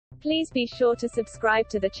Please be sure to subscribe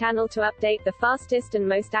to the channel to update the fastest and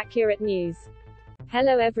most accurate news.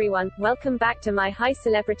 Hello everyone, welcome back to my High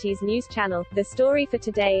Celebrities news channel. The story for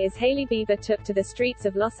today is Hailey Bieber took to the streets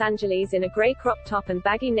of Los Angeles in a grey crop top and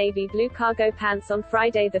baggy navy blue cargo pants on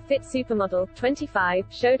Friday. The fit supermodel, 25,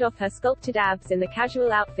 showed off her sculpted abs in the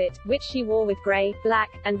casual outfit, which she wore with grey, black,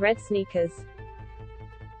 and red sneakers.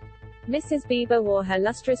 Mrs. Bieber wore her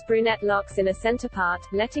lustrous brunette locks in a center part,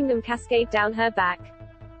 letting them cascade down her back.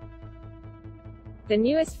 The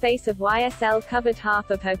newest face of YSL covered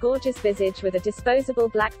half of her gorgeous visage with a disposable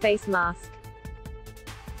black face mask.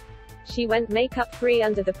 She went makeup-free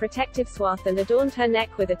under the protective swath and adorned her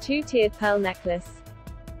neck with a two-tiered pearl necklace.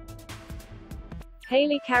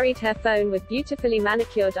 Hailey carried her phone with beautifully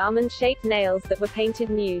manicured almond-shaped nails that were painted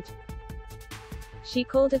nude. She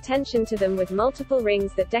called attention to them with multiple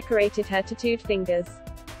rings that decorated her tattooed fingers.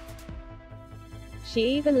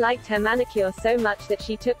 She even liked her manicure so much that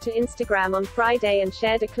she took to Instagram on Friday and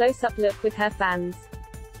shared a close-up look with her fans.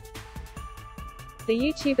 The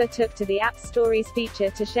YouTuber took to the app's Stories feature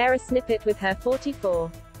to share a snippet with her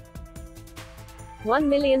 44.1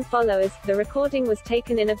 million followers. The recording was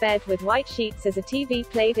taken in a bed with white sheets as a TV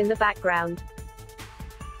played in the background.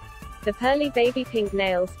 The pearly baby pink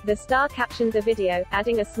nails, the star captioned the video,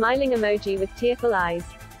 adding a smiling emoji with tearful eyes.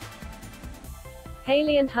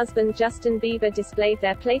 Hailey and husband Justin Bieber displayed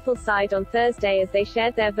their playful side on Thursday as they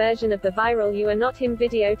shared their version of the viral "You Are Not Him"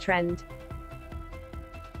 video trend.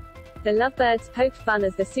 The lovebirds poked fun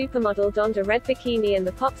as the supermodel donned a red bikini and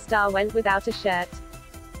the pop star went without a shirt.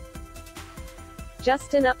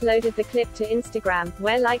 Justin uploaded the clip to Instagram,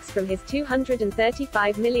 where likes from his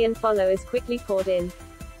 235 million followers quickly poured in.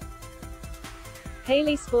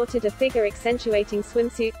 Hailey sported a figure-accentuating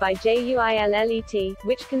swimsuit by Jullet,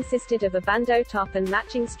 which consisted of a bandeau top and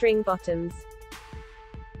matching string bottoms.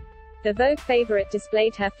 The Vogue favorite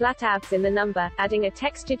displayed her flat abs in the number, adding a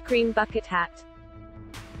textured cream bucket hat.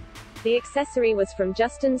 The accessory was from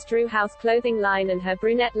Justin's Drew House clothing line and her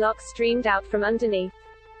brunette locks streamed out from underneath.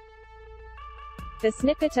 The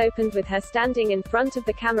snippet opened with her standing in front of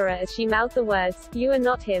the camera as she mouthed the words, "You are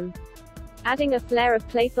not him," adding a flair of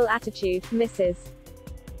playful attitude. Mrs.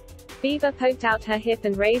 Bieber poked out her hip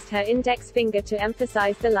and raised her index finger to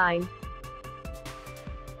emphasize the line.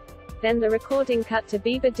 Then the recording cut to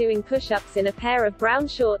Bieber doing push-ups in a pair of brown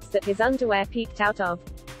shorts that his underwear peeked out of.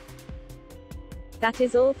 That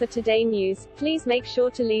is all for today news. Please make sure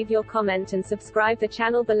to leave your comment and subscribe the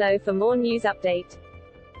channel below for more news update.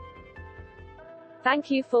 Thank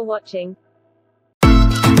you for watching.